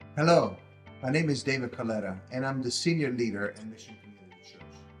Hello, my name is David Coletta, and I'm the senior leader at Mission Community Church.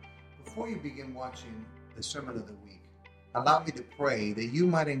 Before you begin watching the Sermon of the Week, allow me to pray that you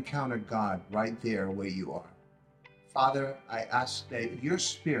might encounter God right there where you are. Father, I ask that your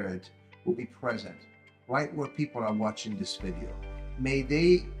Spirit will be present right where people are watching this video. May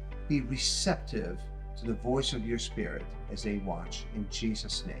they be receptive to the voice of your Spirit as they watch. In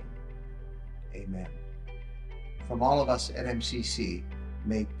Jesus' name, amen. From all of us at MCC,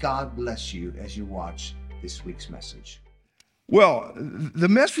 may God bless you as you watch this week's message. Well, the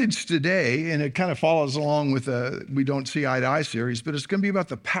message today, and it kind of follows along with the We Don't See Eye to Eye series, but it's going to be about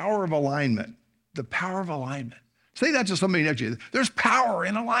the power of alignment. The power of alignment. Say that to somebody next to you. There's power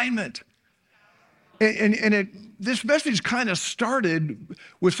in alignment. This message kind of started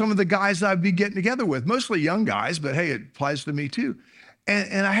with some of the guys I've been getting together with, mostly young guys, but hey, it applies to me too.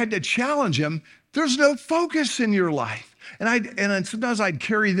 And I had to challenge them. There's no focus in your life. And sometimes I'd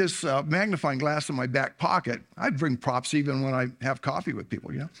carry this magnifying glass in my back pocket. I'd bring props even when I have coffee with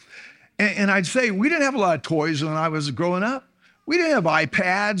people, you know. And I'd say, we didn't have a lot of toys when I was growing up. We didn't have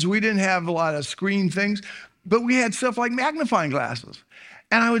iPads. We didn't have a lot of screen things. But we had stuff like magnifying glasses.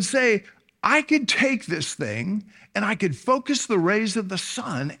 And I would say, I could take this thing and I could focus the rays of the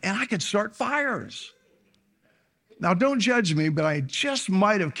sun and I could start fires. Now, don't judge me, but I just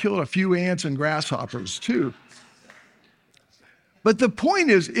might have killed a few ants and grasshoppers too. But the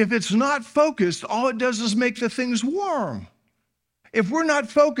point is, if it's not focused, all it does is make the things warm. If we're not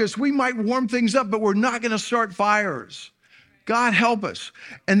focused, we might warm things up, but we're not going to start fires. God help us.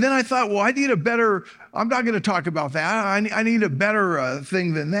 And then I thought, well, I'm not going to talk about that. I need a better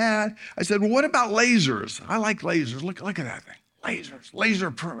thing than that. I said, well, what about lasers? I like lasers. Look at that thing.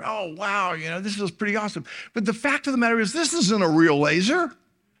 Lasers, oh, wow, this is pretty awesome. But the fact of the matter is, this isn't a real laser.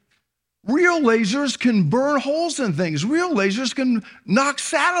 Real lasers can burn holes in things. Real lasers can knock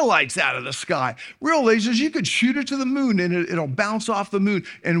satellites out of the sky. Real lasers, you could shoot it to the moon and it'll bounce off the moon.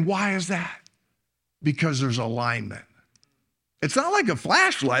 And why is that? Because there's alignment. It's not like a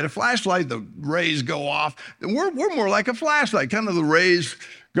flashlight. A flashlight, the rays go off. We're more like a flashlight. Kind of the rays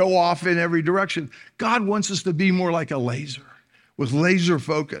go off in every direction. God wants us to be more like a laser with laser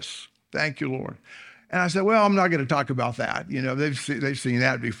focus. Thank you, Lord. And I said, well, I'm not going to talk about that. They've seen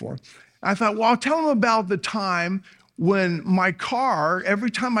that before. I thought, well, I'll tell them about the time when my car, every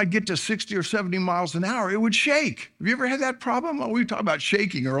time I'd get to 60 or 70 miles an hour, it would shake. Have you ever had that problem? Well, we talked about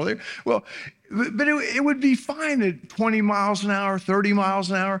shaking earlier. Well, but it would be fine at 20 miles an hour, 30 miles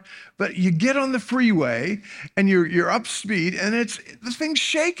an hour. But you get on the freeway and you're up speed and the thing's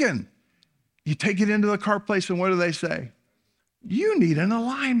shaking. You take it into the car place and what do they say? You need an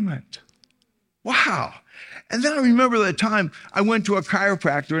alignment. Wow. And then I remember the time I went to a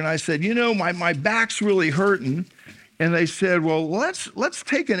chiropractor and I said, my back's really hurting. And they said, well, let's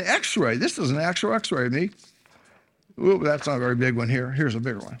take an x-ray. This is an actual x-ray of me. Ooh, that's not a very big one here. Here's a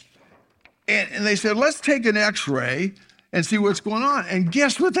bigger one. And they said, let's take an x-ray and see what's going on. And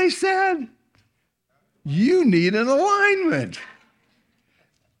guess what they said? You need an alignment.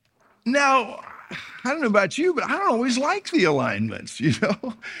 Now, I don't know about you, but I don't always like the alignments,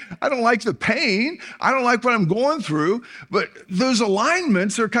 I don't like the pain. I don't like what I'm going through, but those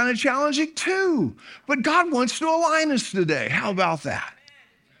alignments are kind of challenging too. But God wants to align us today. How about that?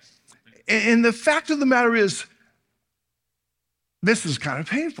 And the fact of the matter is, this is kind of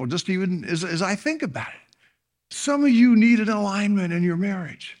painful, just even as I think about it. Some of you need an alignment in your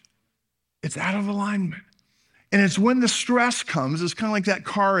marriage. It's out of alignment. And it's when the stress comes, it's kind of like that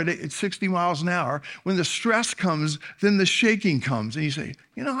car at 60 miles an hour. When the stress comes, then the shaking comes. And you say,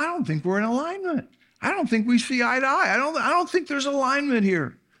 I don't think we're in alignment. I don't think we see eye to eye. I don't think there's alignment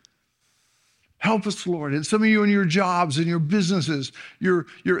here. Help us, Lord. And some of you in your jobs and your businesses,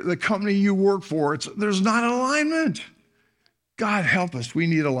 the company you work for, there's not alignment. God help us. We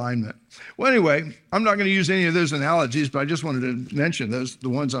need alignment. Well, anyway, I'm not going to use any of those analogies, but I just wanted to mention the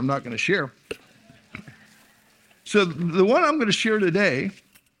ones I'm not going to share. So the one I'm going to share today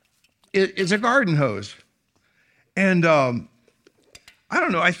is a garden hose. And I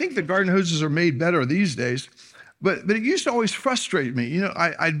don't know, I think the garden hoses are made better these days, but it used to always frustrate me.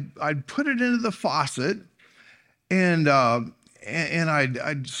 I'd put it into the faucet and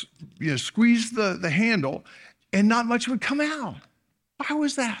I'd squeeze the handle and not much would come out. Why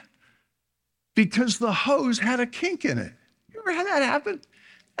was that? Because the hose had a kink in it. You ever had that happen?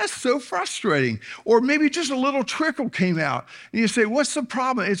 That's so frustrating. Or maybe just a little trickle came out. And you say, what's the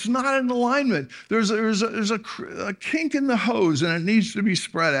problem? It's not in alignment. There's a kink in the hose and it needs to be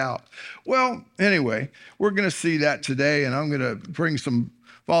spread out. Well, anyway, we're going to see that today. And I'm going to bring some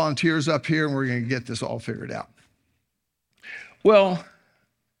volunteers up here and we're going to get this all figured out. Well,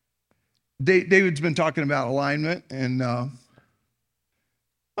 David's been talking about alignment, and oh,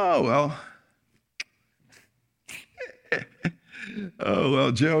 well,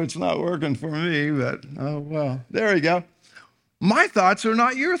 Joe, it's not working for me, but oh, well, there you go. My thoughts are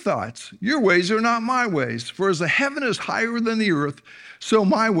not your thoughts. Your ways are not my ways. For as the heaven is higher than the earth, so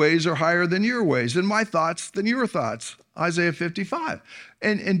my ways are higher than your ways, and my thoughts than your thoughts. Isaiah 55.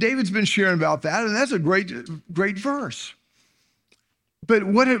 And David's been sharing about that, and that's a great verse. But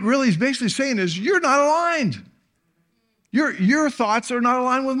what it really is basically saying is you're not aligned. Your thoughts are not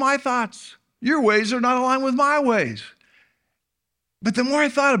aligned with my thoughts. Your ways are not aligned with my ways. But the more I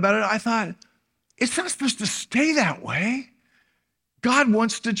thought about it, I thought, it's not supposed to stay that way. God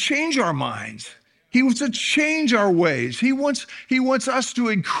wants to change our minds. He wants to change our ways. He wants us to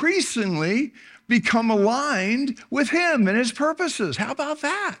increasingly become aligned with him and his purposes. How about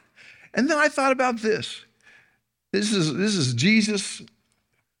that? And then I thought about this. This is Jesus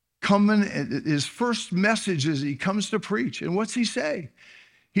coming, his first message as he comes to preach. And what's he say?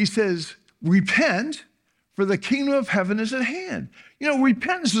 He says, repent, for the kingdom of heaven is at hand.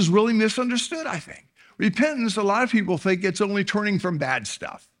 Repentance is really misunderstood, I think. Repentance, a lot of people think it's only turning from bad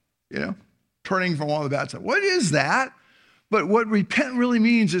stuff, turning from all the bad stuff. What is that? But what repent really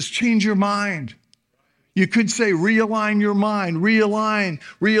means is change your mind. You could say realign your mind,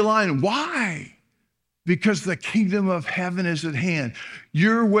 realign. Why? Because the kingdom of heaven is at hand.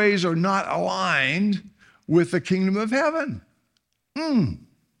 Your ways are not aligned with the kingdom of heaven.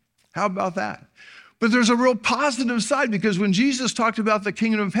 How about that? But there's a real positive side, because when Jesus talked about the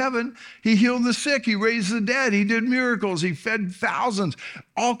kingdom of heaven, he healed the sick, he raised the dead, he did miracles, he fed thousands.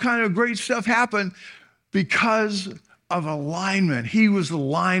 All kind of great stuff happened because of alignment. He was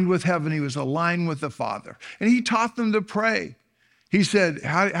aligned with heaven. He was aligned with the Father. And he taught them to pray. He said,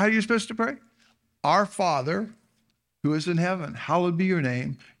 how are you supposed to pray? Our Father, who is in heaven, hallowed be your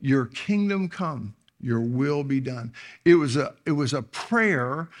name. Your kingdom come. Your will be done. It was a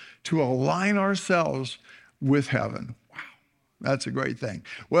prayer to align ourselves with heaven. Wow, that's a great thing.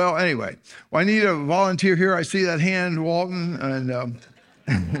 Well, anyway, I need a volunteer here. I see that hand, Walton, and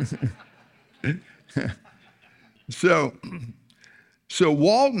so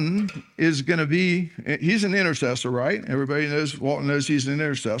Walton is going to be. He's an intercessor, right? Everybody knows Walton knows he's an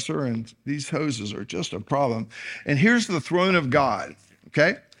intercessor, and these hoses are just a problem. And here's the throne of God.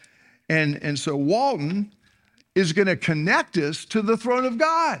 Okay. And so Walton is going to connect us to the throne of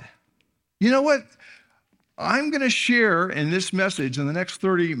God. You know what? I'm going to share in this message in the next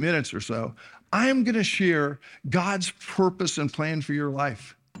 30 minutes or so, I'm going to share God's purpose and plan for your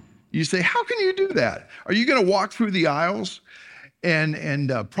life. You say, how can you do that? Are you going to walk through the aisles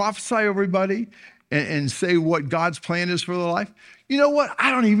and prophesy everybody and say what God's plan is for their life? You know what? I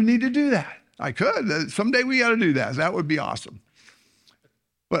don't even need to do that. I could. Someday we got to do that. That would be awesome.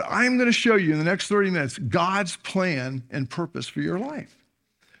 But I'm going to show you in the next 30 minutes God's plan and purpose for your life.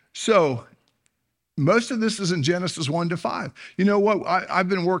 So most of this is in Genesis 1-5. You know what? I've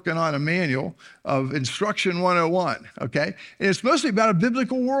been working on a manual of Instruction 101, okay? And it's mostly about a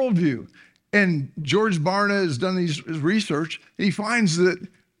biblical worldview. And George Barna has done his research. And he finds that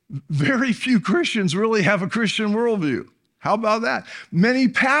very few Christians really have a Christian worldview. How about that? Many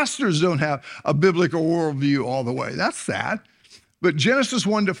pastors don't have a biblical worldview all the way. That's sad. But Genesis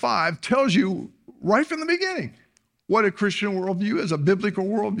 1-5 tells you right from the beginning what a Christian worldview is, a biblical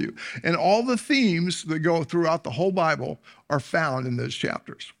worldview. And all the themes that go throughout the whole Bible are found in those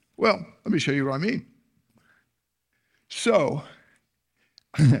chapters. Well, let me show you what I mean. So,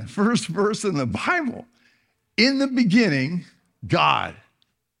 first verse in the Bible, in the beginning, God.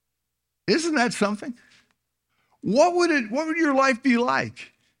 Isn't that something? What would your life be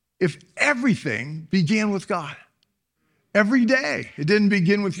like if everything began with God? Every day. It didn't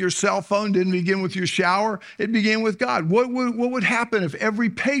begin with your cell phone, didn't begin with your shower. It began with God. What would happen if every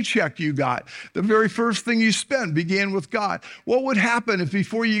paycheck you got, the very first thing you spent, began with God? What would happen if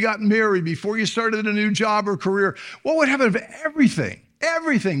before you got married, before you started a new job or career, what would happen if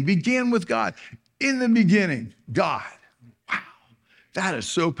everything began with God? In the beginning, God. Wow. That is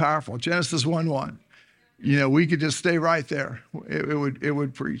so powerful. Genesis 1:1. We could just stay right there. It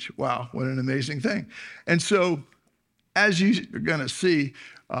would preach. Wow, what an amazing thing. And so, as you're going to see,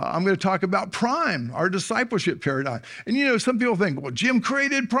 I'm going to talk about Prime, our discipleship paradigm. And some people think, well, Jim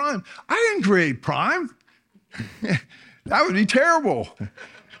created Prime. I didn't create Prime. That would be terrible.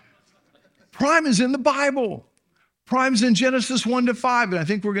 Prime is in the Bible. Prime's in Genesis 1-5, and I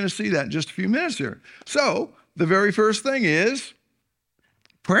think we're going to see that in just a few minutes here. So the very first thing is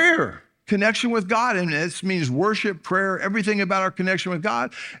prayer. Connection with God, and this means worship, prayer, everything about our connection with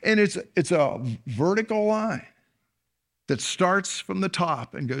God. And it's a vertical line that starts from the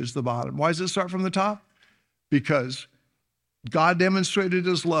top and goes to the bottom. Why does it start from the top? Because God demonstrated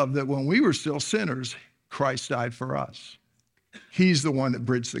his love that when we were still sinners, Christ died for us. He's the one that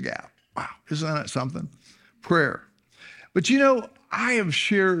bridged the gap. Wow, isn't that something? Prayer. But you know, I have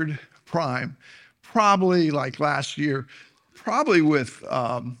shared Prime probably like last year, probably with,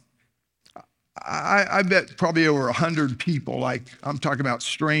 I bet probably over 100 people, like I'm talking about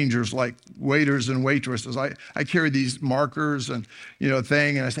strangers, like waiters and waitresses. I carry these markers and,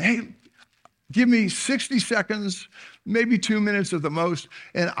 thing, and I say, hey, give me 60 seconds, maybe 2 minutes at the most,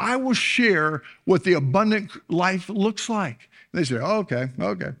 and I will share what the abundant life looks like. And they say, oh, okay.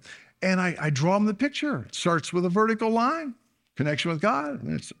 And I draw them the picture. It starts with a vertical line, connection with God,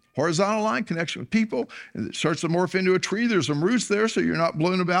 and it's a horizontal line, connection with people, and it starts to morph into a tree. There's some roots there, so you're not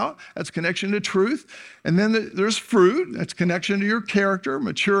blown about. That's connection to truth. And then there's fruit. That's connection to your character,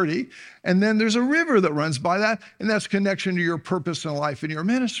 maturity. And then there's a river that runs by that, and that's connection to your purpose in life and your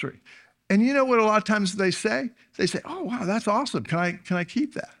ministry. And you know what a lot of times they say? They say, oh, wow, that's awesome. Can I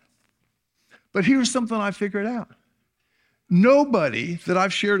keep that? But here's something I figured out. Nobody that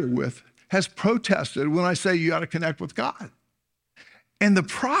I've shared it with has protested when I say you got to connect with God. And the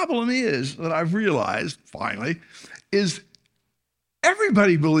problem is that I've realized, finally, is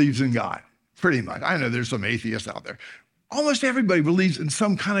everybody believes in God, pretty much. I know there's some atheists out there. Almost everybody believes in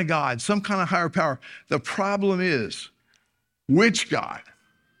some kind of God, some kind of higher power. The problem is, which God?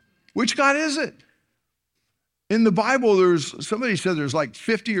 Which God is it? In the Bible, somebody said there's like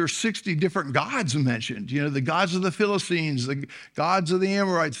 50 or 60 different gods mentioned. The gods of the Philistines, the gods of the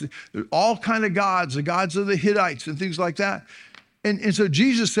Amorites, all kind of gods, the gods of the Hittites and things like that. And so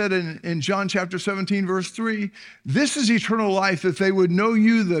Jesus said in John chapter 17, verse 3, this is eternal life, that they would know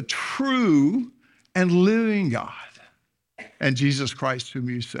you, the true and living God, and Jesus Christ whom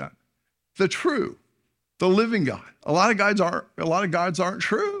you sent. The true, the living God. A lot of gods aren't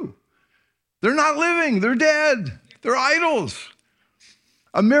true. They're not living, they're dead, they're idols.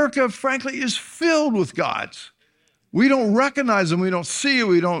 America, frankly, is filled with gods. We don't recognize them, we don't see it,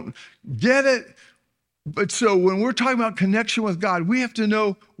 we don't get it. But so when we're talking about connection with God, we have to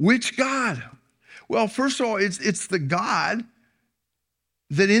know which God. Well, first of all, it's the God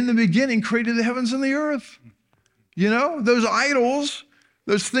that in the beginning created the heavens and the earth. Those idols,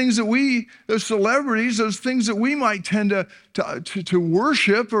 those things those celebrities, those things that we might tend to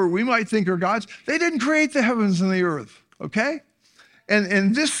worship or we might think are gods, they didn't create the heavens and the earth, okay?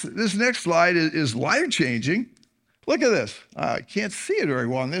 And this next slide is life-changing. Look at this. I can't see it very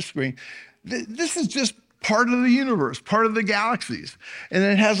well on this screen. This is just part of the universe, part of the galaxies. And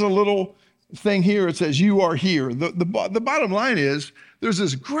it has a little thing here. It says, you are here. The bottom line is, there's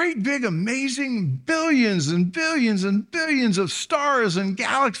this great, big, amazing billions and billions and billions of stars and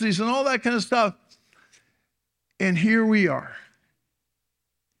galaxies and all that kind of stuff. And here we are.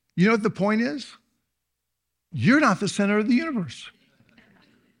 You know what the point is? You're not the center of the universe.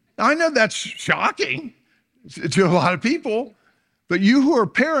 I know that's shocking to a lot of people. But you who are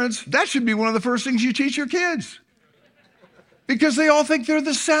parents, that should be one of the first things you teach your kids. Because they all think they're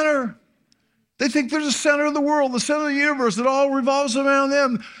the center. They think they're the center of the world, the center of the universe. It all revolves around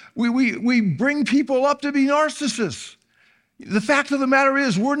them. We bring people up to be narcissists. The fact of the matter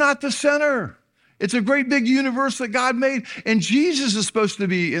is, we're not the center. It's a great big universe that God made, and Jesus is supposed to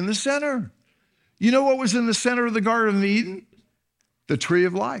be in the center. You know what was in the center of the Garden of Eden? The tree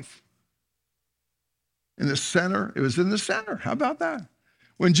of life. In the center, it was in the center. How about that?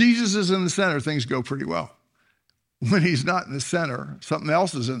 When Jesus is in the center, things go pretty well. When he's not in the center, something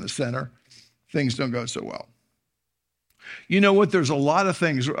else is in the center, things don't go so well. You know what? There's a lot of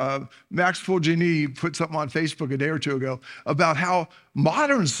things. Max Fulgini put something on Facebook a day or two ago about how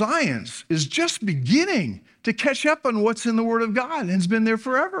modern science is just beginning to catch up on what's in the Word of God and has been there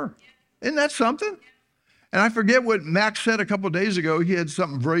forever. Isn't that something? And I forget what Max said a couple of days ago. He had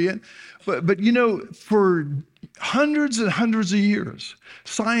something brilliant. But for hundreds and hundreds of years,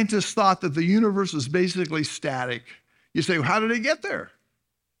 scientists thought that the universe is basically static. You say, well, how did it get there?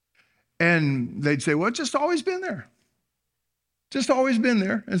 And they'd say, well, it's just always been there. Just always been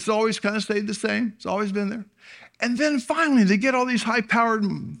there. It's always kind of stayed the same. It's always been there. And then finally, they get all these high-powered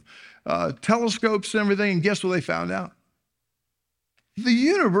telescopes and everything, and guess what they found out? The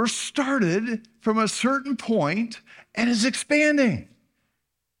universe started from a certain point and is expanding.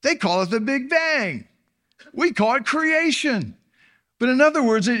 They call it the Big Bang. We call it creation. But in other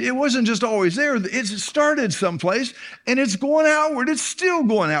words, it wasn't just always there. It started someplace and it's going outward. It's still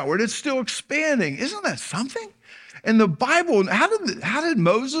going outward. It's still expanding. Isn't that something? And the Bible, how did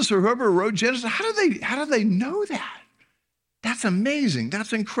Moses or whoever wrote Genesis, how did they know that? That's amazing.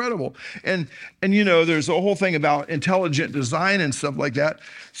 That's incredible. And there's a whole thing about intelligent design and stuff like that.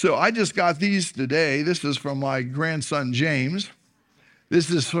 So I just got these today. This is from my grandson, James. This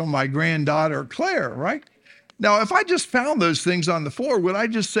is from my granddaughter, Claire, right? Now, if I just found those things on the floor, would I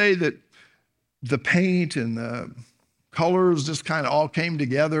just say that the paint and the colors just kind of all came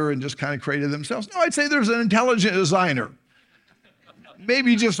together and just kind of created themselves? No, I'd say there's an intelligent designer.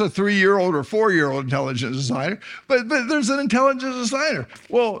 Maybe just a 3-year-old or 4-year-old intelligent designer, but there's an intelligent designer.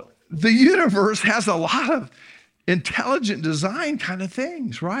 Well, the universe has a lot of intelligent design kind of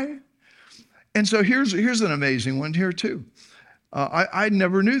things, right? And so here's an amazing one here too. I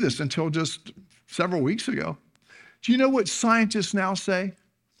never knew this until just several weeks ago. Do you know what scientists now say?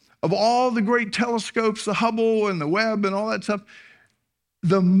 Of all the great telescopes, the Hubble and the Webb and all that stuff,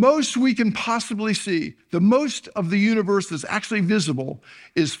 the most we can possibly see, the most of the universe that's actually visible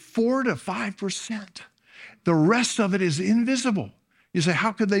is 4 to 5%. The rest of it is invisible. You say,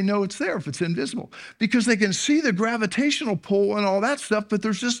 how could they know it's there if it's invisible? Because they can see the gravitational pull and all that stuff, but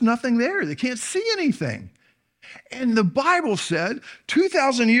there's just nothing there. They can't see anything. And the Bible said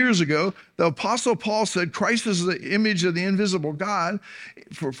 2,000 years ago, the Apostle Paul said, Christ is the image of the invisible God,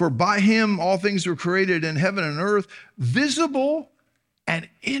 for by him all things were created in heaven and earth, visible and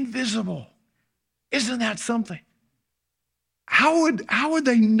invisible. Isn't that something? How would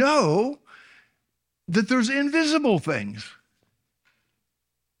they know that there's invisible things?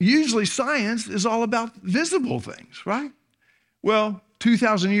 Usually science is all about visible things, right? Well,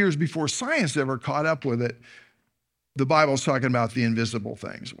 2,000 years before science ever caught up with it, the Bible's talking about the invisible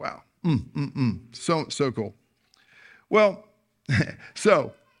things. Wow. So cool. Well,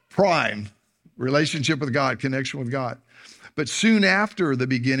 so prime, relationship with God, connection with God. But soon after the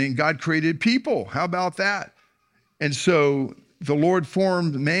beginning, God created people. How about that? And so the Lord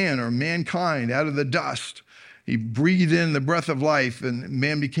formed man or mankind out of the dust. He breathed in the breath of life and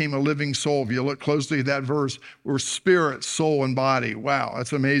man became a living soul. If you look closely at that verse, we're spirit, soul, and body. Wow,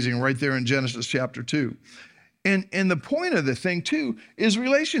 that's amazing right there in Genesis chapter 2. And the point of the thing too is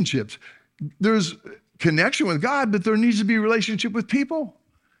relationships. There's connection with God, but there needs to be a relationship with people.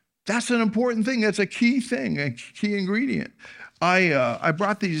 That's an important thing. That's a key thing, a key ingredient. I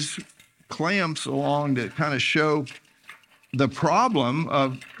brought these clamps along to kind of show the problem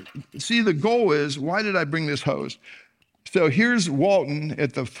of, see, the goal is, why did I bring this hose? So here's Walton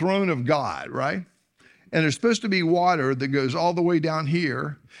at the throne of God, right? And there's supposed to be water that goes all the way down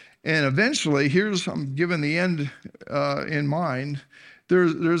here. And eventually, I'm giving the end in mind,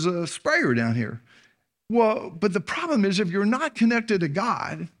 there's a sprayer down here. Well, but the problem is if you're not connected to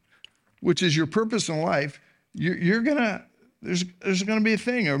God, which is your purpose in life, there's gonna be a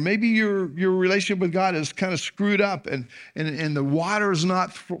thing, or maybe your relationship with God is kind of screwed up and the water is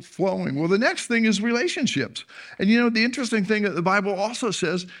not flowing. Well, the next thing is relationships. And the interesting thing that the Bible also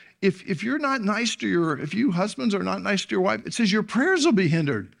says, if you're not nice to if you husbands are not nice to your wife, it says your prayers will be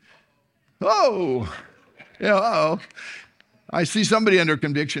hindered. Oh, yeah, uh-oh. I see somebody under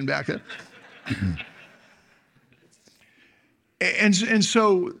conviction back there. And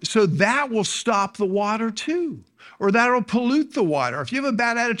so that will stop the water too, or that'll pollute the water. If you have a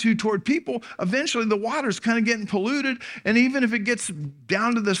bad attitude toward people, eventually the water's kind of getting polluted, and even if it gets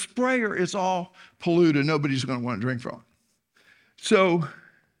down to the sprayer, it's all polluted. Nobody's going to want to drink from it. So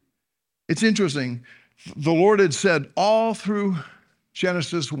it's interesting. The Lord had said all through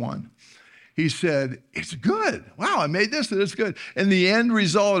Genesis 1, he said, it's good. Wow, I made this and it's good. And the end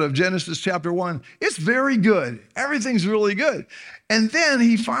result of Genesis chapter 1, it's very good. Everything's really good. And then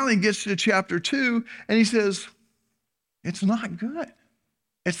he finally gets to chapter 2 and he says, it's not good.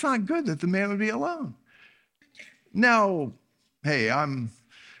 It's not good that the man would be alone. Now, hey, I'm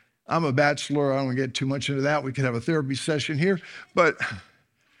a bachelor. I don't want to get too much into that. We could have a therapy session here, but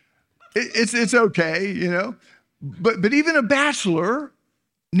it's okay, But even a bachelor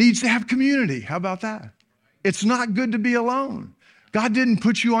needs to have community. How about that? It's not good to be alone. God didn't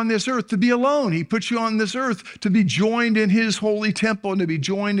put you on this earth to be alone. He put you on this earth to be joined in his holy temple and to be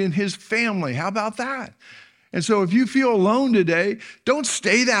joined in his family. How about that? And so if you feel alone today, don't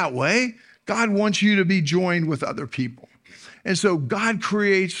stay that way. God wants you to be joined with other people. And so God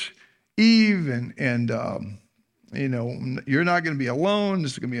creates Eve and you're not going to be alone.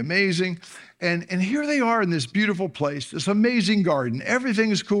 This is going to be amazing. And here they are in this beautiful place, this amazing garden.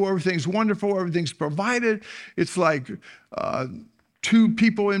 Everything's cool. Everything's wonderful. Everything's provided. It's like two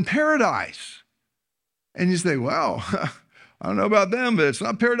people in paradise. And you say, well, I don't know about them, but it's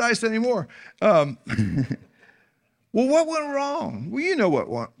not paradise anymore. Well, what went wrong?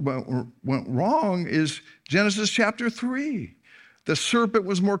 Well, what went wrong is Genesis chapter 3. The serpent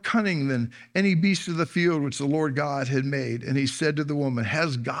was more cunning than any beast of the field which the Lord God had made. And he said to the woman,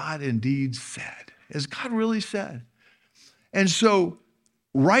 has God indeed said? Has God really said? And so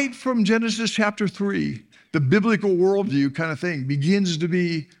right from Genesis chapter 3, the biblical worldview kind of thing begins to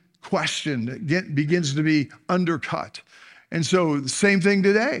be questioned, begins to be undercut. And so the same thing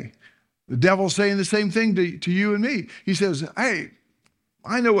today. The devil's saying the same thing to you and me. He says, hey,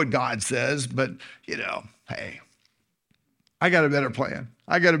 I know what God says, but hey, I got a better plan.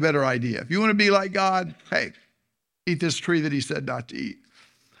 I got a better idea. If you want to be like God, hey, eat this tree that he said not to eat.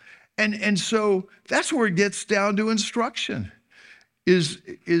 And so that's where it gets down to instruction,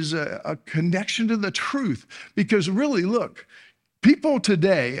 is a connection to the truth. Because really, look, people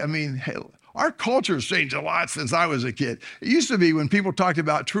today, I mean, hey, our culture's changed a lot since I was a kid. It used to be when people talked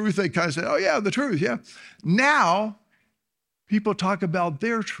about truth, they kind of said, oh yeah, the truth, yeah. Now, people talk about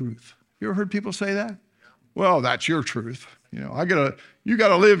their truth. You ever heard people say that? Well, that's your truth. You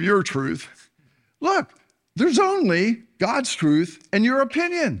gotta live your truth. Look, there's only God's truth and your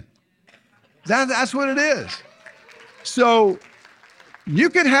opinion. That's what it is. So you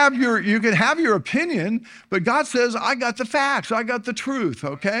can have your opinion, but God says, I got the facts, I got the truth,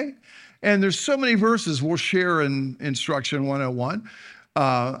 okay? And there's so many verses we'll share in Instruction 101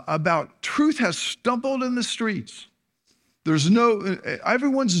 about truth has stumbled in the streets.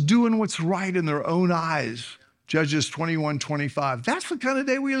 Everyone's doing what's right in their own eyes. Judges 21:25. That's the kind of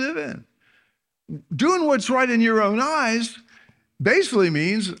day we live in. Doing what's right in your own eyes basically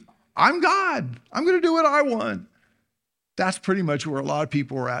means I'm God. I'm going to do what I want. That's pretty much where a lot of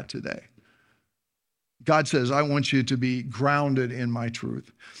people are at today. God says, I want you to be grounded in my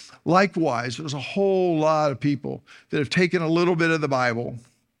truth. Likewise, there's a whole lot of people that have taken a little bit of the Bible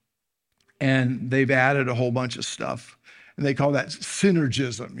and they've added a whole bunch of stuff. And they call that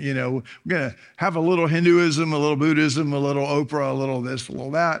synergism. We're going to have a little Hinduism, a little Buddhism, a little Oprah, a little this, a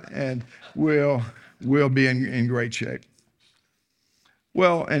little that, and we'll be in great shape.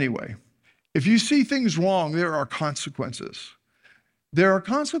 Well, anyway, if you see things wrong, there are consequences. There are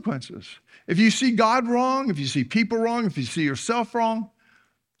consequences. If you see God wrong, if you see people wrong, if you see yourself wrong,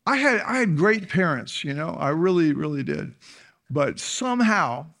 I had great parents, I really, really did. But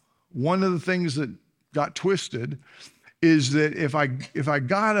somehow, one of the things that got twisted is that if I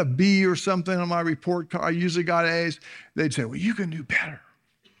got a B or something on my report card, I usually got A's, they'd say, well, you can do better.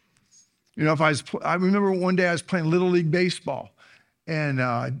 I remember one day I was playing Little League Baseball, and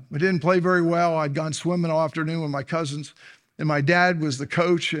I didn't play very well. I'd gone swimming all afternoon with my cousins, and my dad was the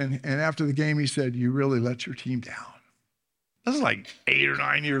coach, and after the game, he said, you really let your team down. I was like 8 or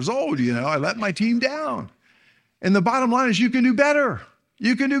 9 years old, I let my team down. And the bottom line is you can do better.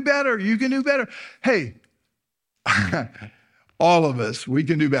 You can do better. You can do better. Hey, all of us, we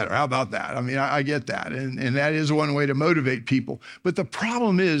can do better. How about that? I mean, I get that. And that is one way to motivate people. But the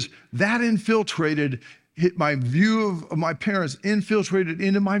problem is that my view of my parents infiltrated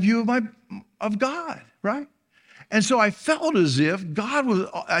into my view of God, right? And so I felt as if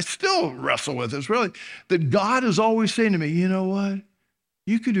I still wrestle with this really, that God is always saying to me, you know what?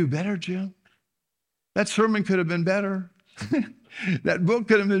 You could do better, Jim. That sermon could have been better. That book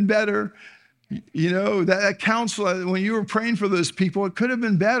could have been better. That counsel, when you were praying for those people, it could have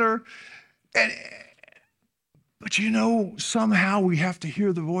been better. But somehow we have to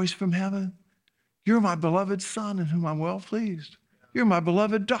hear the voice from heaven. You're my beloved son in whom I'm well pleased. You're my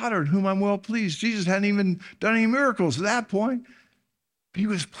beloved daughter in whom I'm well pleased. Jesus hadn't even done any miracles at that point. He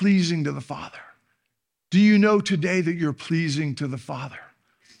was pleasing to the Father. Do you know today that you're pleasing to the Father?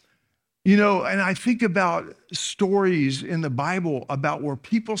 And I think about stories in the Bible about where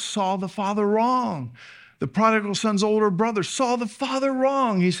people saw the Father wrong. The prodigal son's older brother saw the Father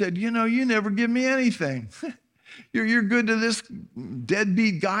wrong. He said, you never give me anything. You're good to this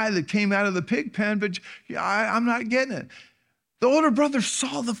deadbeat guy that came out of the pig pen, but I'm not getting it. The older brother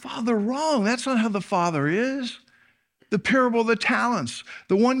saw the Father wrong. That's not how the Father is. The parable of the talents.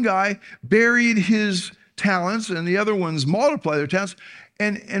 The one guy buried his talents and the other ones multiplied their talents.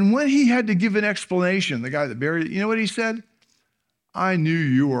 And when he had to give an explanation, the guy that buried it, you know what he said? I knew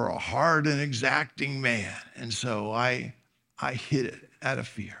you were a hard and exacting man, and so I hid it out of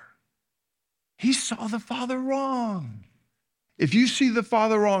fear. He saw the Father wrong. If you see the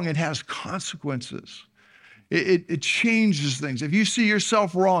Father wrong, it has consequences. It changes things. If you see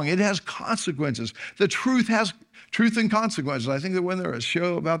yourself wrong, it has consequences. The truth has truth and consequences. I think that when there was a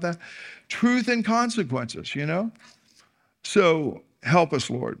show about that, truth and consequences, So help us,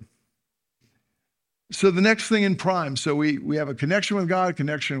 Lord. So the next thing in prime, so we have a connection with God,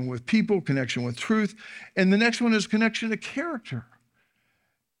 connection with people, connection with truth, and the next one is connection to character.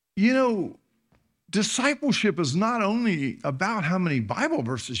 discipleship is not only about how many Bible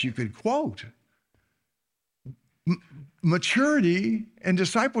verses you could quote. Maturity and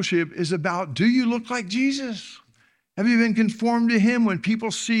discipleship is about, do you look like Jesus? Have you been conformed to him? When people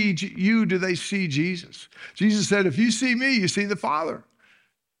see you, do they see Jesus? Jesus said, if you see me, you see the Father.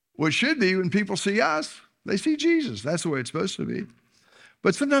 Well, it should be when people see us, they see Jesus. That's the way it's supposed to be.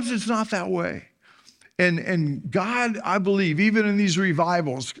 But sometimes it's not that way. And God, I believe, even in these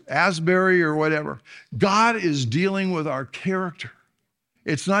revivals, Asbury or whatever, God is dealing with our character.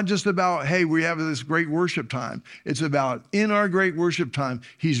 It's not just about, hey, we have this great worship time. It's about, in our great worship time,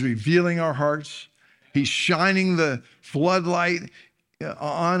 he's revealing our hearts. He's shining the floodlight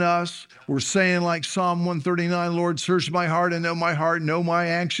on us. We're saying like Psalm 139, Lord, search my heart and know my heart, know my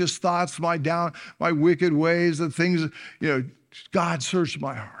anxious thoughts, my wicked ways, the things, God search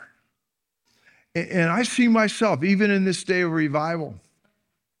my heart. And I see myself, even in this day of revival,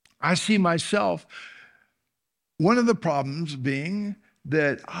 I see myself, one of the problems being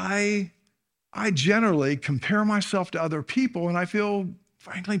that I generally compare myself to other people, and I feel,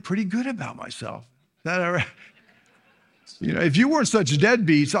 frankly, pretty good about myself. If you weren't such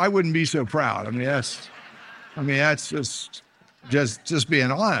deadbeats, I wouldn't be so proud. That's just being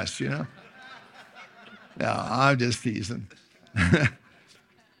honest, Yeah, I'm just teasing.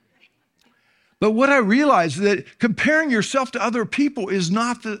 But what I realize is that comparing yourself to other people is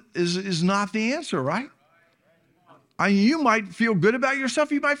not the answer, right? You might feel good about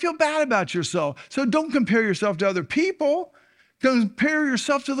yourself. You might feel bad about yourself. So don't compare yourself to other people. Compare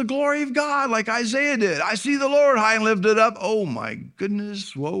yourself to the glory of God like Isaiah did. I see the Lord high and lifted up. Oh my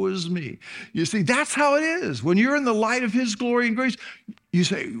goodness, woe is me. You see, that's how it is. When you're in the light of his glory and grace, you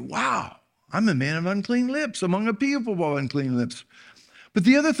say, wow, I'm a man of unclean lips among a people of unclean lips. But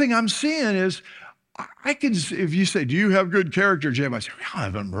the other thing I'm seeing is, if you say, do you have good character, Jim? I say, I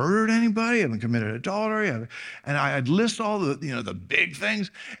haven't murdered anybody, I haven't committed adultery. And I'd list all the big things.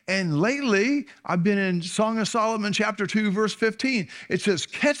 And lately, I've been in Song of Solomon, chapter 2, verse 15. It says,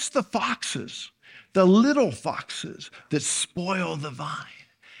 catch the foxes, the little foxes that spoil the vine.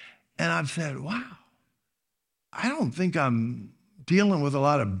 And I've said, wow, I don't think I'm dealing with a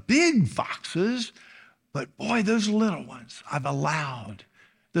lot of big foxes, but boy, those little ones I've allowed.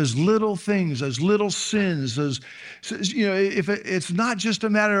 Those little things, those little sins, if it's not just a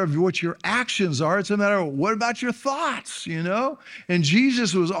matter of what your actions are, it's a matter of what about your thoughts, And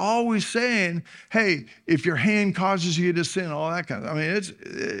Jesus was always saying, hey, if your hand causes you to sin, all that kind of,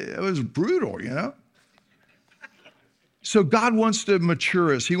 it was brutal, So God wants to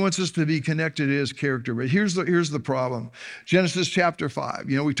mature us. He wants us to be connected to his character. But here's the problem. Genesis chapter 5,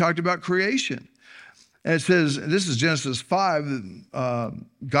 we talked about creation. And it says, this is Genesis 5,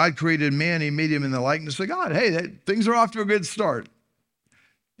 God created man, he made him in the likeness of God. Hey, things are off to a good start.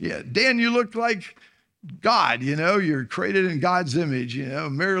 Yeah, Dan, you look like God, you're created in God's image,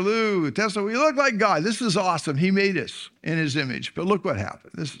 Mary Lou, Tessa, we look like God. This is awesome. He made us in his image. But look what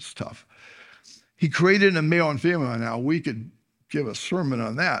happened. This is tough. He created a male and female. Now, we could give a sermon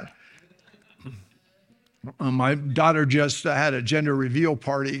on that. My daughter just had a gender reveal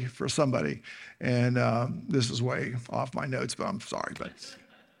party for somebody. And this is way off my notes, but I'm sorry.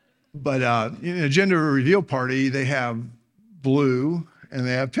 But in a gender reveal party, they have blue and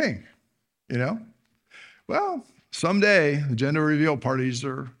they have pink, Well, someday the gender reveal parties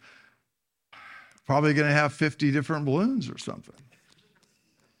are probably going to have 50 different balloons or something.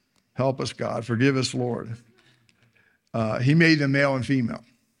 Help us, God. Forgive us, Lord. He made them male and female.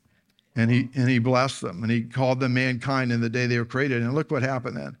 And he blessed them. And he called them mankind in the day they were created. And look what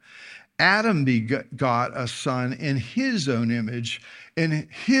happened then. Adam begot a son in his own image, in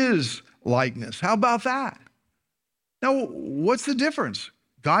his likeness. How about that? Now, what's the difference?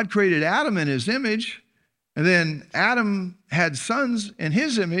 God created Adam in his image, and then Adam had sons in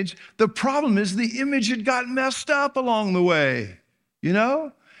his image. The problem is the image had gotten messed up along the way,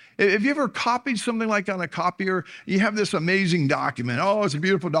 Have you ever copied something like on a copier? You have this amazing document. Oh, it's a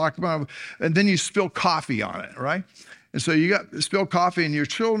beautiful document. And then you spill coffee on it, right? And so you got spilled coffee and you're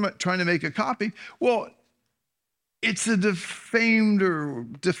trying to make a copy. Well, it's a defamed or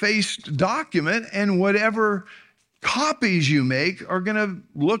defaced document, and whatever copies you make are going to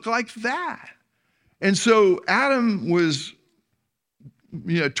look like that. And so Adam was,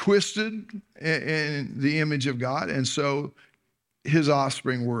 twisted in the image of God, and so his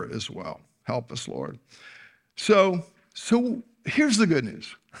offspring were as well. Help us, Lord. So here's the good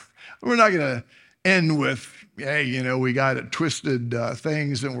news. We're not going to end with, hey, we got twisted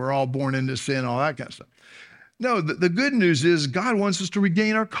things and we're all born into sin, all that kind of stuff. No, the good news is God wants us to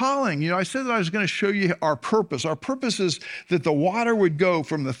regain our calling. I said that I was going to show you our purpose. Our purpose is that the water would go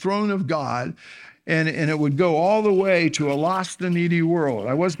from the throne of God and it would go all the way to a lost and needy world.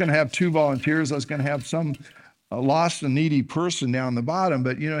 I was going to have 2 volunteers. I was going to have some lost and needy person down the bottom,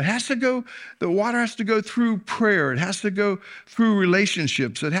 but it has to go, the water has to go through prayer. It has to go through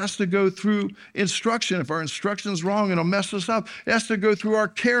relationships. It has to go through instruction. If our instruction's wrong, it'll mess us up. It has to go through our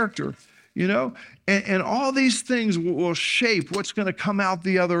character, and all these things will shape what's going to come out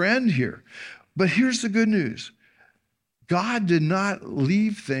the other end here. But here's the good news. God did not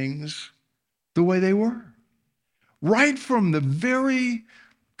leave things the way they were. Right from the very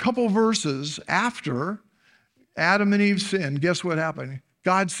couple verses after Adam and Eve sinned, guess what happened?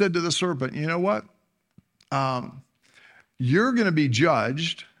 God said to the serpent, you know what? You're going to be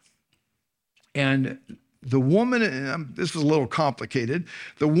judged. And the woman, and this is a little complicated,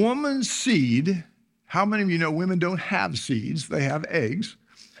 the woman's seed, how many of you know women don't have seeds? They have eggs.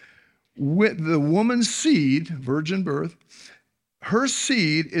 With the woman's seed, virgin birth, her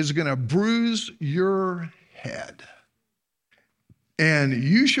seed is going to bruise your head. And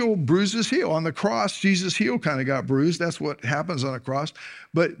you shall bruise his heel. On the cross, Jesus' heel kind of got bruised. That's what happens on a cross.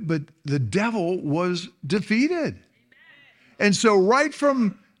 But the devil was defeated. And so right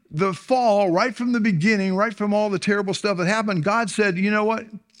from the fall, right from the beginning, right from all the terrible stuff that happened, God said, you know what?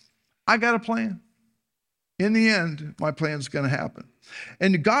 I got a plan. In the end, my plan's going to happen.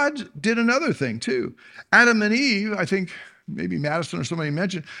 And God did another thing too. Adam and Eve, I think maybe Madison or somebody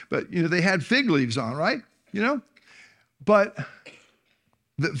mentioned, but they had fig leaves on, right? But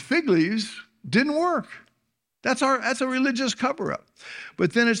the fig leaves didn't work. That's a religious cover-up.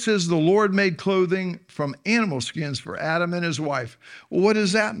 But then it says the Lord made clothing from animal skins for Adam and his wife. Well, what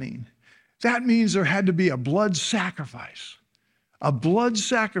does that mean? That means there had to be a blood sacrifice. A blood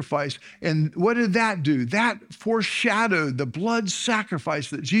sacrifice. And what did that do? That foreshadowed the blood sacrifice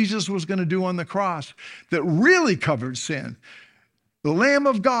that Jesus was going to do on the cross that really covered sin. The Lamb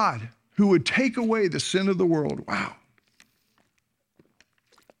of God who would take away the sin of the world. Wow.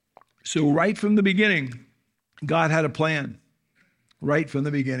 So right from the beginning, God had a plan. Right from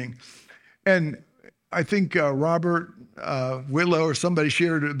the beginning. And I think Robert Whitlow or somebody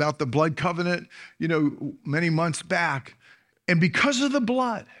shared about the blood covenant, many months back. And because of the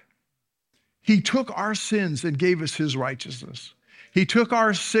blood, he took our sins and gave us his righteousness. He took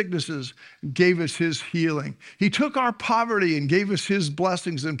our sicknesses and gave us his healing. He took our poverty and gave us his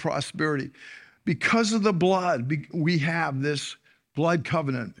blessings and prosperity. Because of the blood, we have this blood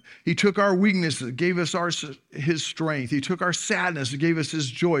covenant. He took our weaknesses, gave us his strength. He took our sadness and gave us his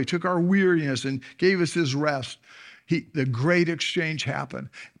joy. He took our weariness and gave us his rest. The great exchange happened.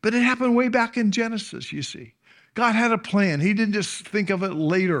 But it happened way back in Genesis, you see. God had a plan. He didn't just think of it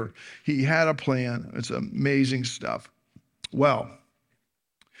later. He had a plan. It's amazing stuff. Well,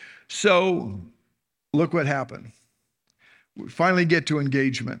 so look what happened. We finally get to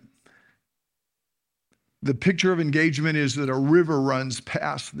engagement. The picture of engagement is that a river runs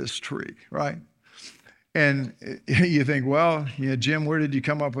past this tree, right? And you think, well, Jim, where did you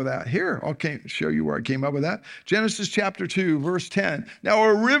come up with that? Here, I'll show you where I came up with that. Genesis chapter 2, verse 10. Now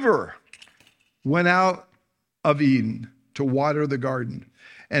a river went out of Eden to water the garden.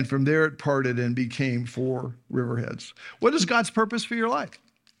 And from there it parted and became 4 riverheads. What is God's purpose for your life?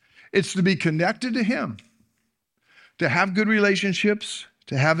 It's to be connected to him, to have good relationships,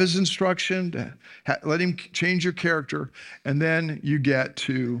 to have his instruction, to let him change your character. And then you get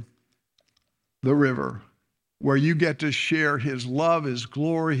to the river where you get to share his love, his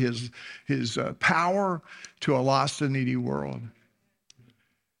glory, his power to a lost and needy world.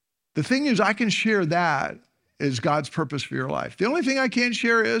 The thing is, I can share that is God's purpose for your life. The only thing I can't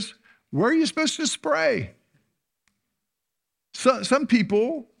share is, where are you supposed to spray? Some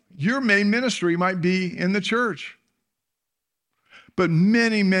people, your main ministry might be in the church. But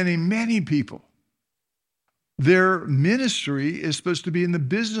many, many, many people, their ministry is supposed to be in the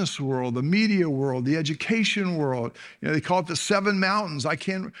business world, the media world, the education world. They call it the 7 mountains. I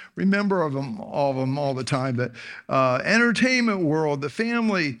can't remember all of them all the time, but entertainment world, the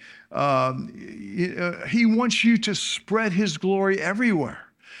family. He wants you to spread his glory everywhere.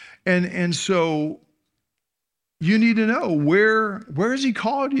 And so you need to know where has he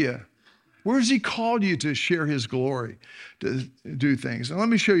called you? Where has he called you to share his glory, to do things? And let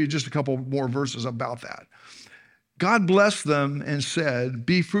me show you just a couple more verses about that. God blessed them and said,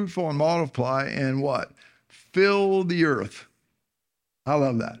 be fruitful and multiply and what? Fill the earth. I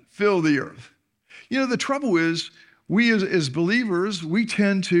love that. Fill the earth. The trouble is, we as believers, we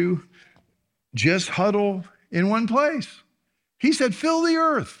tend to just huddle in one place. He said, fill the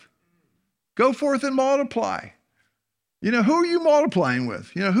earth. Go forth and multiply. Who are you multiplying with?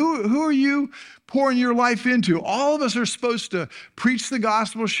 Who are you pouring your life into? All of us are supposed to preach the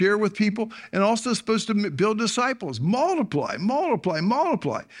gospel, share with people, and also supposed to build disciples. Multiply, multiply,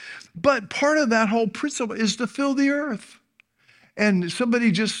 multiply. But part of that whole principle is to fill the earth. And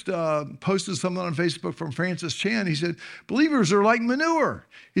somebody just posted something on Facebook from Francis Chan. He said, believers are like manure.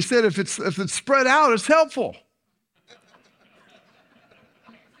 He said, if it's spread out, it's helpful.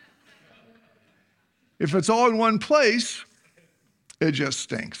 If it's all in one place, it just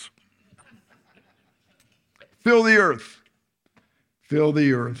stinks. Fill the earth. Fill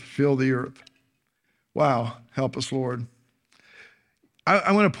the earth. Fill the earth. Wow. Help us, Lord.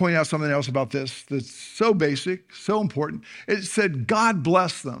 I want to point out something else about this that's so basic, so important. It said, God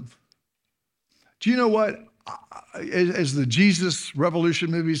bless them. Do you know what? As the Jesus Revolution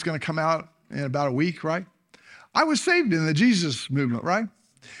movie is going to come out in about a week, right? I was saved in the Jesus movement, right?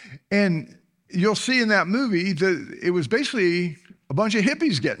 And you'll see in that movie that it was basically a bunch of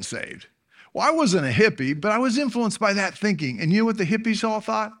hippies getting saved. Well, I wasn't a hippie, but I was influenced by that thinking. And you know what the hippies all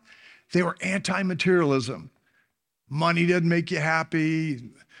thought? They were anti-materialism. Money doesn't make you happy.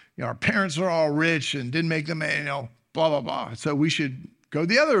 Our parents are all rich and didn't make them, blah, blah, blah. So we should go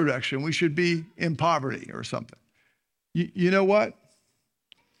the other direction. We should be in poverty or something. You know what?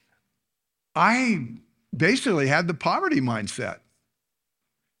 I basically had the poverty mindset.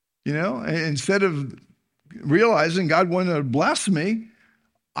 Instead of realizing God wanted to bless me,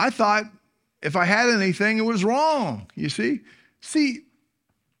 I thought if I had anything, it was wrong, you see? See,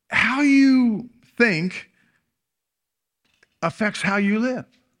 how you think affects how you live.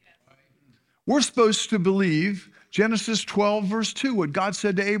 We're supposed to believe Genesis 12, verse 2, what God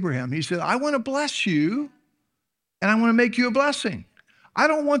said to Abraham. He said, I want to bless you, and I want to make you a blessing. I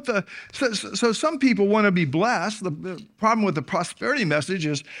don't want so some people want to be blessed. The problem with the prosperity message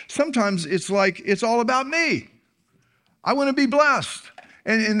is sometimes it's like it's all about me. I want to be blessed.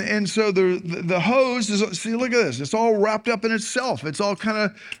 And so the hose is, see, look at this. It's all wrapped up in itself. It's all kind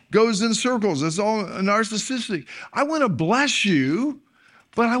of goes in circles. It's all narcissistic. I want to bless you,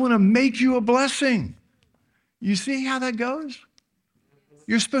 but I want to make you a blessing. You see how that goes?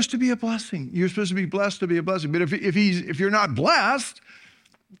 You're supposed to be a blessing. You're supposed to be blessed to be a blessing. But if you're not blessed,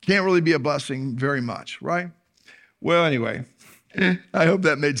 can't really be a blessing very much, right? Well, anyway, I hope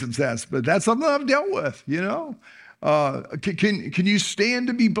that made some sense. But that's something I've dealt with, Can you stand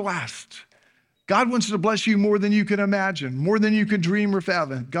to be blessed? God wants to bless you more than you can imagine, more than you can dream or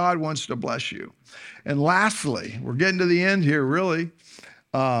fathom. God wants to bless you. And lastly, we're getting to the end here, really.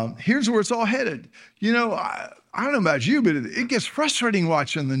 Here's where it's all headed. I don't know about you, but it gets frustrating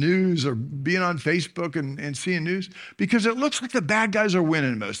watching the news or being on Facebook and seeing news because it looks like the bad guys are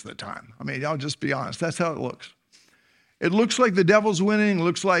winning most of the time. I mean, I'll just be honest. That's how it looks. It looks like the devil's winning. It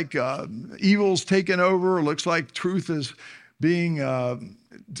looks like evil's taken over. It looks like truth is being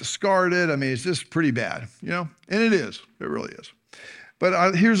discarded. I mean, it's just pretty bad, And it is. It really is.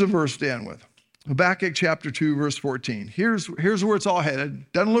 But here's a verse to end with. Habakkuk chapter 2, verse 14. Here's where it's all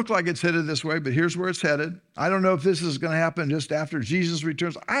headed. Doesn't look like it's headed this way, but here's where it's headed. I don't know if this is going to happen just after Jesus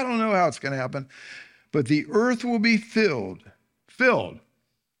returns. I don't know how it's going to happen. But the earth will be filled.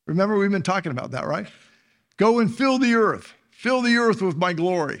 Remember, we've been talking about that, right? Go and fill the earth. Fill the earth with my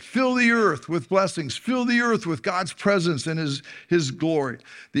glory. Fill the earth with blessings. Fill the earth with God's presence and his glory.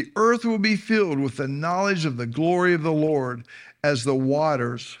 The earth will be filled with the knowledge of the glory of the Lord as the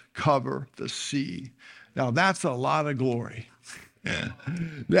waters cover the sea. Now, that's a lot of glory.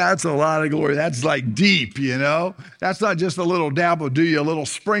 That's a lot of glory. That's like deep, That's not just a little dabble, do you, a little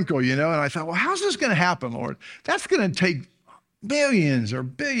sprinkle, And I thought, well, how's this going to happen, Lord? That's going to take millions or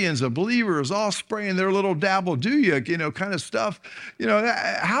billions of believers all spraying their little dabble, do you, kind of stuff.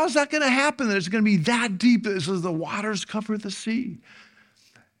 How's that going to happen that it's going to be that deep as the waters cover the sea?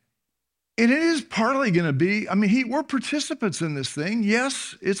 And it is partly going to be, we're participants in this thing.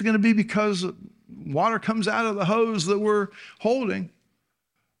 Yes, it's going to be because water comes out of the hose that we're holding.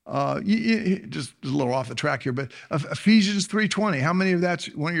 Just a little off the track here, but Ephesians 3:20, how many of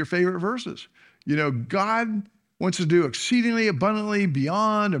that's one of your favorite verses? God wants to do exceedingly abundantly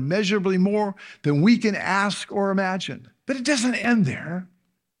beyond immeasurably more than we can ask or imagine. But it doesn't end there.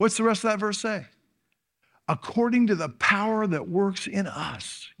 What's the rest of that verse say? According to the power that works in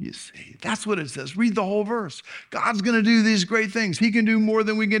us, you see. That's what it says. Read the whole verse. God's going to do these great things. He can do more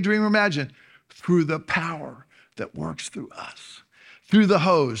than we can dream or imagine through the power that works through us. Through the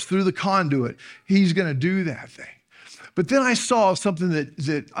hose, through the conduit. He's going to do that thing. But then I saw something that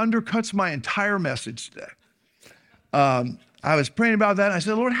undercuts my entire message today. I was praying about that. And I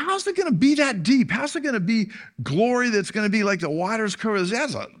said, Lord, how's it going to be that deep? How's it going to be glory that's going to be like the waters cover the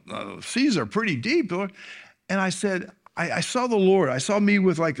seas? Seas are pretty deep, Lord. And I said, I saw the Lord. I saw me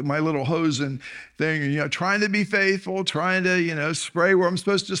with like my little hose and thing, trying to be faithful, trying to, spray where I'm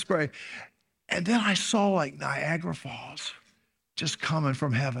supposed to spray. And then I saw like Niagara Falls just coming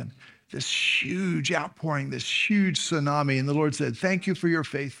from heaven, this huge outpouring, this huge tsunami. And the Lord said, thank you for your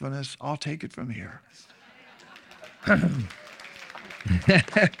faithfulness. I'll take it from here.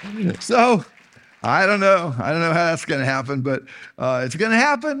 So I don't know how that's going to happen, but it's going to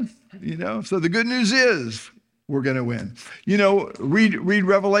happen, So the good news is we're going to win. Read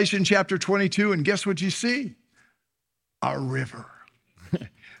Revelation chapter 22 and guess what you see? A river.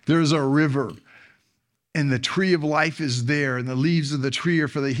 There's a river. And the tree of life is there, and the leaves of the tree are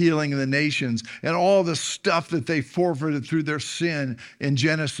for the healing of the nations, and all the stuff that they forfeited through their sin in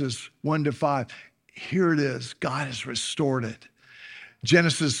Genesis 1-5. Here it is. God has restored it.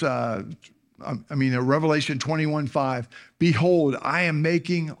 Revelation 21:5. Behold, I am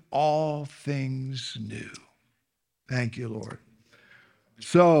making all things new. Thank you, Lord.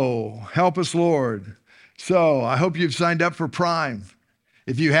 So help us, Lord. So I hope you've signed up for Prime.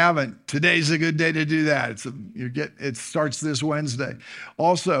 If you haven't, today's a good day to do that. It starts this Wednesday.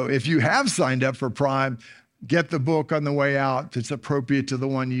 Also, if you have signed up for Prime, get the book on the way out that's appropriate to the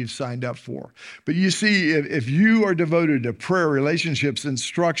one you've signed up for. But you see, if you are devoted to prayer, relationships,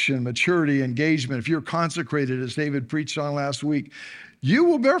 instruction, maturity, engagement, if you're consecrated, as David preached on last week, you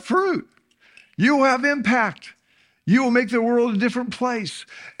will bear fruit. You will have impact. You will make the world a different place.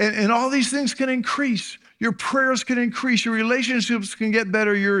 And all these things can increase. Your prayers can increase. Your relationships can get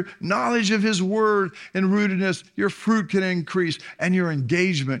better. Your knowledge of his word and rootedness, your fruit can increase. And your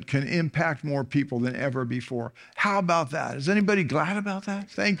engagement can impact more people than ever before. How about that? Is anybody glad about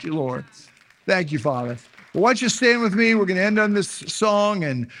that? Thank you, Lord. Thank you, Father. Well, why don't you stand with me? We're going to end on this song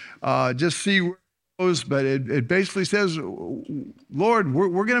and just see where it goes. But it basically says, Lord,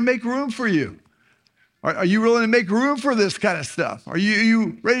 we're going to make room for you. Are you willing to make room for this kind of stuff? Are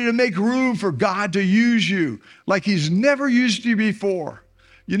you ready to make room for God to use you like he's never used you before?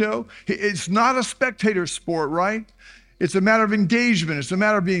 It's not a spectator sport, right? It's a matter of engagement. It's a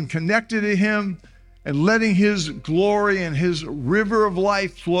matter of being connected to him and letting his glory and his river of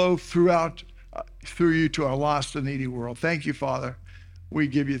life flow through you to a lost and needy world. Thank you, Father. We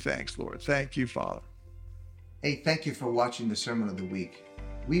give you thanks, Lord. Thank you, Father. Hey, thank you for watching the Sermon of the Week.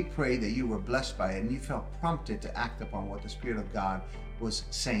 We pray that you were blessed by it and you felt prompted to act upon what the Spirit of God was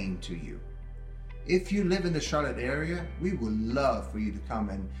saying to you. If you live in the Charlotte area, we would love for you to come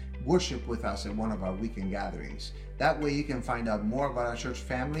and worship with us at one of our weekend gatherings. That way you can find out more about our church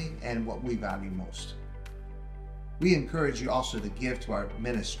family and what we value most. We encourage you also to give to our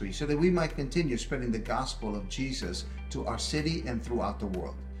ministry so that we might continue spreading the gospel of Jesus to our city and throughout the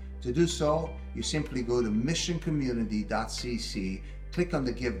world. To do so, you simply go to missioncommunity.cc, click on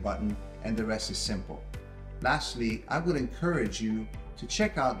the Give button, and the rest is simple. Lastly, I would encourage you to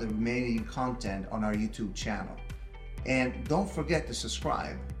check out the remaining content on our YouTube channel. And don't forget to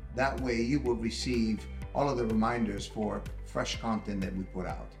subscribe. That way you will receive all of the reminders for fresh content that we put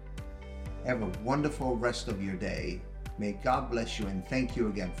out. Have a wonderful rest of your day. May God bless you, and thank you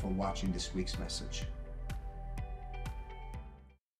again for watching this week's message.